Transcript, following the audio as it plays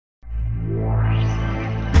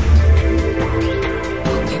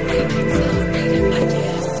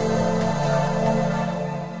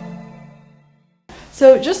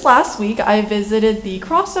So just last week, I visited the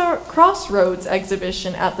Crossroads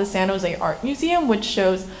exhibition at the San Jose Art Museum, which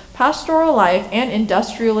shows pastoral life and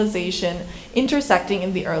industrialization intersecting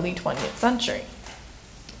in the early 20th century.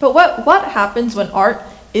 But what happens when art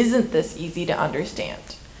isn't this easy to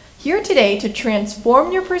understand? Here today to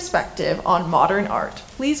transform your perspective on modern art,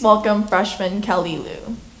 please welcome freshman Kelly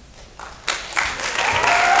Liu.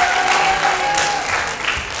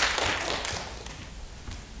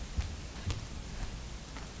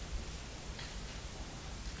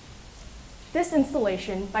 This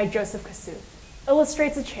installation by Joseph Kasuth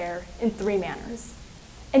illustrates a chair in 3 manners: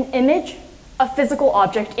 an image, a physical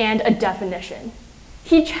object, and a definition.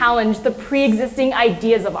 He challenged the pre-existing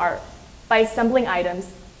ideas of art by assembling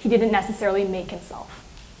items he didn't necessarily make himself.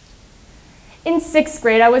 In 6th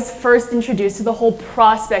grade, I was first introduced to the whole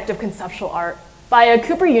prospect of conceptual art by a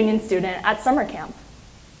Cooper Union student at summer camp.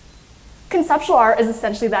 Conceptual art is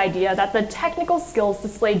essentially the idea that the technical skills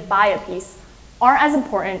displayed by a piece aren't as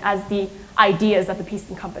important as the ideas that the piece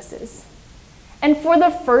encompasses. And for the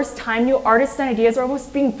first time, new artists and ideas are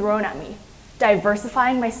almost being thrown at me,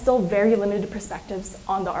 diversifying my still very limited perspectives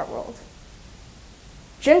on the art world.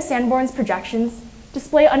 Jim Sanborn's projections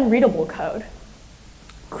display unreadable code.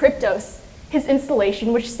 Kryptos, his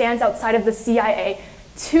installation, which stands outside of the CIA,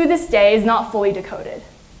 to this day is not fully decoded.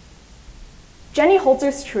 Jenny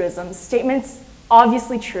Holzer's truisms, statements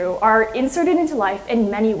obviously true, are inserted into life in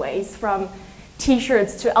many ways, from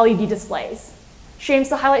t-shirts to LED displays. She aims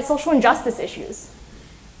to highlight social injustice issues.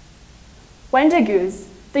 Wendigoo's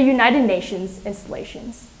The United Nations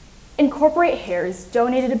installations incorporate hairs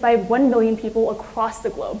donated by 1 million people across the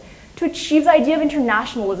globe to achieve the idea of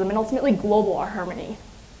internationalism and ultimately global harmony.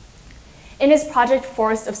 In his project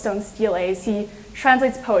Forest of Stone Steles, he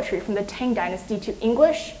translates poetry from the Tang Dynasty to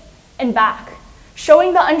English and back,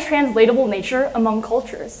 showing the untranslatable nature among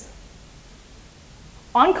cultures.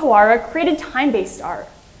 Onkawara created time-based art,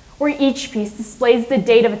 where each piece displays the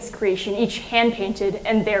date of its creation, each hand-painted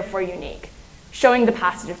and therefore unique, showing the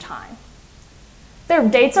passage of time. Their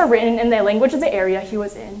dates are written in the language of the area he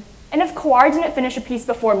was in, and if Kawara didn't finish a piece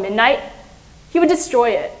before midnight, he would destroy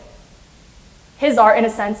it. His art, in a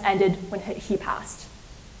sense, ended when he passed.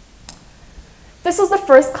 This was the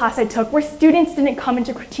first class I took where students didn't come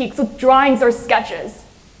into critiques with drawings or sketches.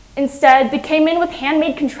 Instead, they came in with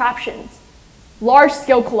handmade contraptions,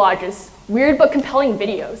 large-scale collages, weird but compelling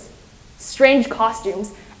videos, strange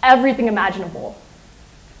costumes, everything imaginable.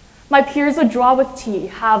 My peers would draw with tea,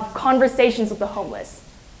 have conversations with the homeless,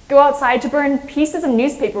 go outside to burn pieces of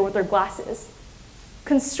newspaper with their glasses,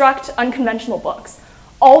 construct unconventional books,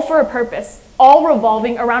 all for a purpose, all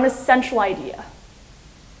revolving around a central idea.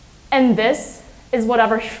 And this is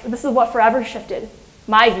what forever shifted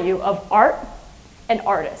my view of art and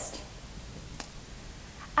artist.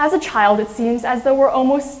 As a child, it seems as though we're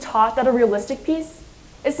almost taught that a realistic piece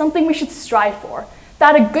is something we should strive for,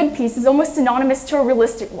 that a good piece is almost synonymous to a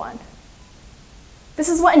realistic one. This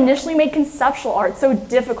is what initially made conceptual art so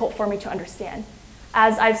difficult for me to understand,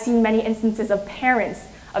 as I've seen many instances of parents,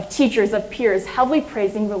 of teachers, of peers heavily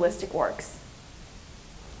praising realistic works.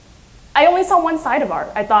 I only saw one side of art.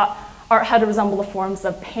 I thought art had to resemble the forms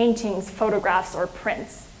of paintings, photographs, or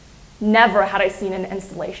prints. Never had I seen an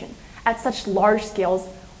installation at such large scales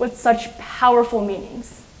with such powerful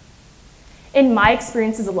meanings. In my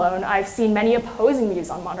experiences alone, I've seen many opposing views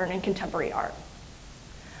on modern and contemporary art.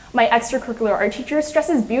 My extracurricular art teacher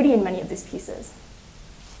stresses beauty in many of these pieces.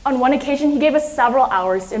 On one occasion, he gave us several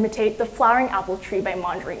hours to imitate the flowering apple tree by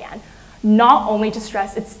Mondrian, not only to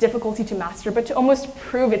stress its difficulty to master, but to almost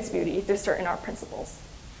prove its beauty through certain art principles.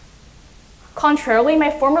 Contrarily, my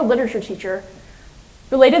former literature teacher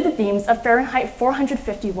related the themes of Fahrenheit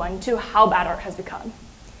 451 to how bad art has become.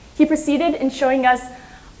 He proceeded in showing us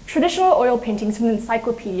traditional oil paintings from the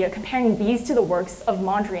encyclopedia, comparing these to the works of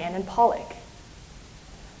Mondrian and Pollock.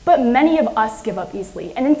 But many of us give up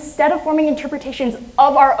easily, and instead of forming interpretations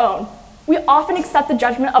of our own, we often accept the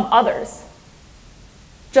judgment of others.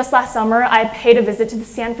 Just last summer, I paid a visit to the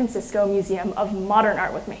San Francisco Museum of Modern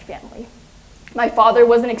Art with my family. My father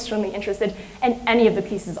wasn't extremely interested in any of the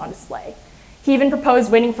pieces on display. He even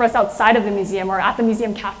proposed waiting for us outside of the museum or at the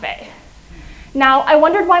museum cafe. Now, I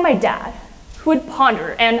wondered why my dad, who would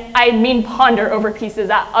ponder, and I mean ponder over pieces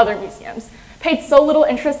at other museums, paid so little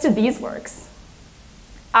interest to these works.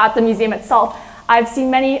 At the museum itself, I've seen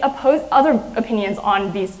many other opinions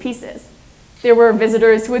on these pieces. There were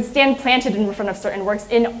visitors who would stand planted in front of certain works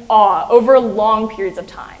in awe over long periods of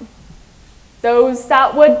time. Those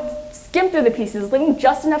that would skim through the pieces, leaving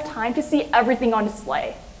just enough time to see everything on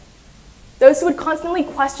display. Those who would constantly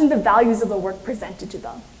question the values of the work presented to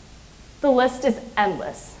them. The list is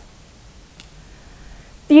endless.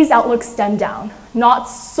 These outlooks stem down, not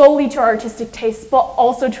solely to our artistic tastes, but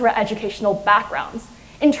also to our educational backgrounds,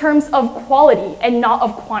 in terms of quality and not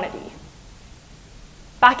of quantity.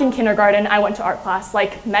 Back in kindergarten, I went to art class,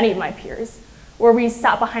 like many of my peers, where we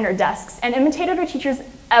sat behind our desks and imitated our teacher's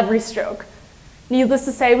every stroke. Needless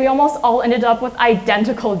to say, we almost all ended up with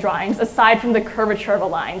identical drawings, aside from the curvature of the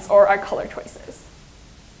lines or our color choices.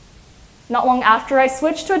 Not long after, I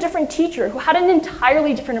switched to a different teacher who had an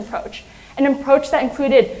entirely different approach, an approach that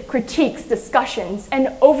included critiques, discussions, and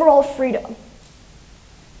overall freedom.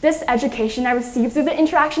 This education I received through the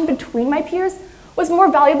interaction between my peers was more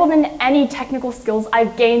valuable than any technical skills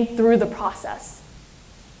I've gained through the process.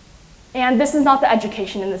 And this is not the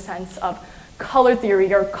education in the sense of color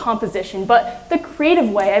theory or composition, but the creative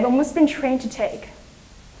way I've almost been trained to take.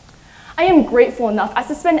 I am grateful enough as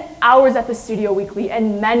to spend hours at the studio weekly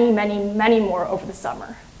and many, many, many more over the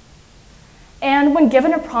summer. And when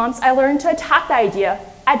given a prompt, I learned to attack the idea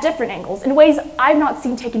at different angles in ways I've not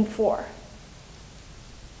seen taken before.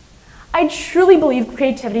 I truly believe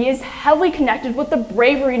creativity is heavily connected with the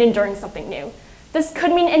bravery in enduring something new. This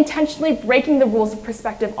could mean intentionally breaking the rules of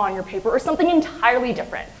perspective on your paper or something entirely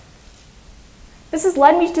different. This has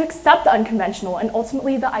led me to accept the unconventional and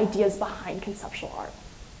ultimately the ideas behind conceptual art.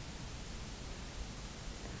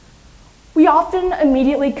 We often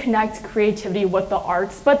immediately connect creativity with the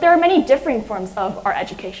arts, but there are many differing forms of art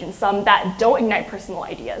education, some that don't ignite personal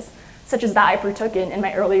ideas, such as that I partook in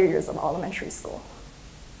my earlier years of elementary school.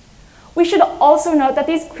 We should also note that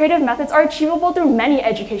these creative methods are achievable through many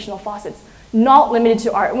educational facets, not limited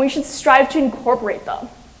to art, and we should strive to incorporate them.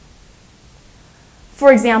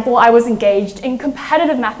 For example, I was engaged in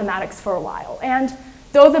competitive mathematics for a while, and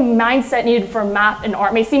though the mindset needed for math and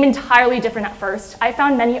art may seem entirely different at first, I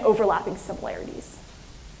found many overlapping similarities.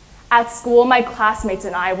 At school, my classmates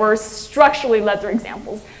and I were structurally led through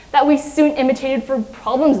examples that we soon imitated for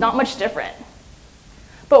problems not much different.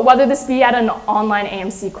 But whether this be at an online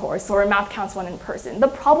AMC course or a Math Counts 1 in person, the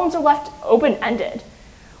problems are left open-ended.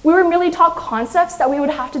 We were merely taught concepts that we would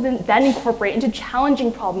have to then incorporate into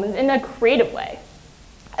challenging problems in a creative way.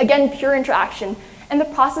 Again, pure interaction and the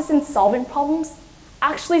process in solving problems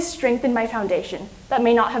actually strengthened my foundation that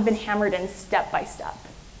may not have been hammered in step by step.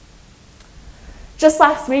 Just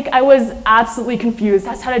last week, I was absolutely confused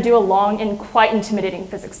as to how to do a long and quite intimidating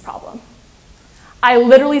physics problem. I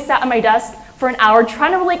literally sat at my desk for an hour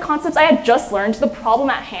trying to relate concepts I had just learned to the problem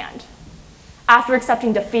at hand. After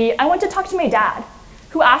accepting defeat, I went to talk to my dad,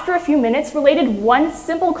 who after a few minutes related one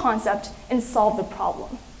simple concept and solved the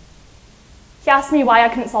problem. He asked me why I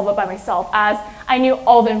couldn't solve it by myself, as I knew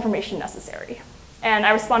all the information necessary. And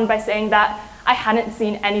I responded by saying that I hadn't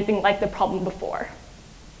seen anything like the problem before.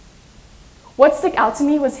 What stuck out to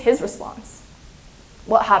me was his response.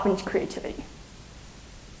 What happened to creativity?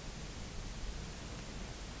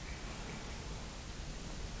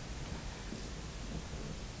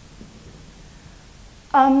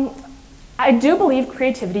 I do believe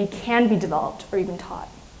creativity can be developed or even taught.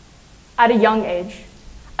 At a young age,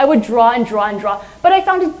 I would draw and draw and draw, but I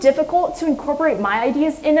found it difficult to incorporate my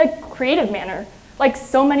ideas in a creative manner, like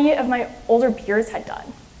so many of my older peers had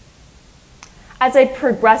done. As I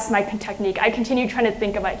progressed my technique, I continued trying to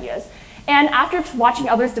think of ideas. And after watching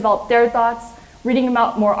others develop their thoughts, reading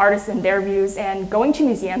about more artists and their views, and going to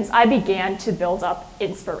museums, I began to build up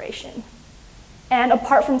inspiration. And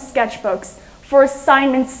apart from sketchbooks, for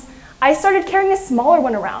assignments, I started carrying a smaller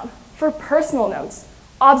one around for personal notes,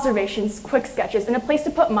 observations, quick sketches, and a place to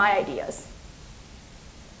put my ideas.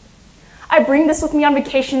 I bring this with me on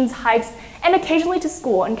vacations, hikes, and occasionally to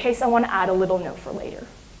school in case I want to add a little note for later.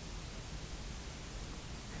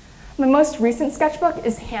 My most recent sketchbook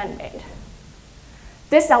is handmade.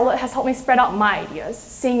 This outlet has helped me spread out my ideas.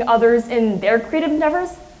 Seeing others in their creative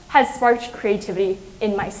endeavors has sparked creativity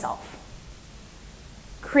in myself.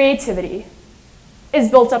 Creativity is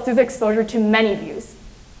built up through the exposure to many views,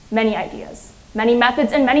 many ideas, many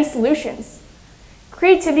methods, and many solutions.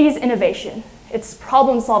 Creativity is innovation. It's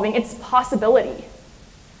problem solving, it's possibility.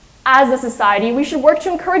 As a society, we should work to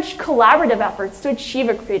encourage collaborative efforts to achieve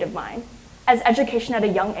a creative mind, as education at a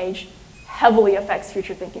young age heavily affects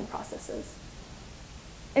future thinking processes.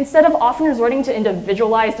 Instead of often resorting to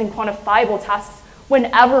individualized and quantifiable tasks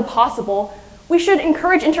whenever possible, we should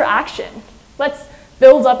encourage interaction. Let's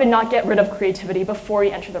build up and not get rid of creativity before we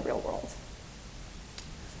enter the real world.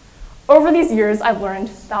 Over these years, I've learned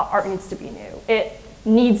that art needs to be new. It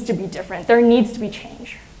needs to be different. There needs to be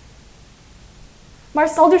change.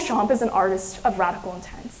 Marcel Duchamp is an artist of radical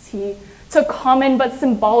intent. He took common but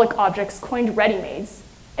symbolic objects coined ready-mades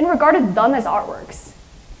and regarded them as artworks.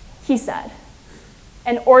 He said,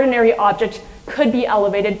 "An ordinary object could be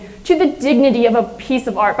elevated to the dignity of a piece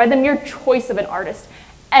of art by the mere choice of an artist.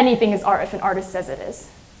 Anything is art if an artist says it is.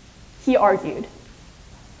 He argued.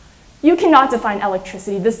 You cannot define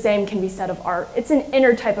electricity. The same can be said of art. It's an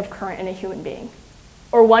inner type of current in a human being,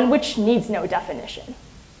 or one which needs no definition.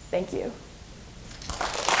 Thank you.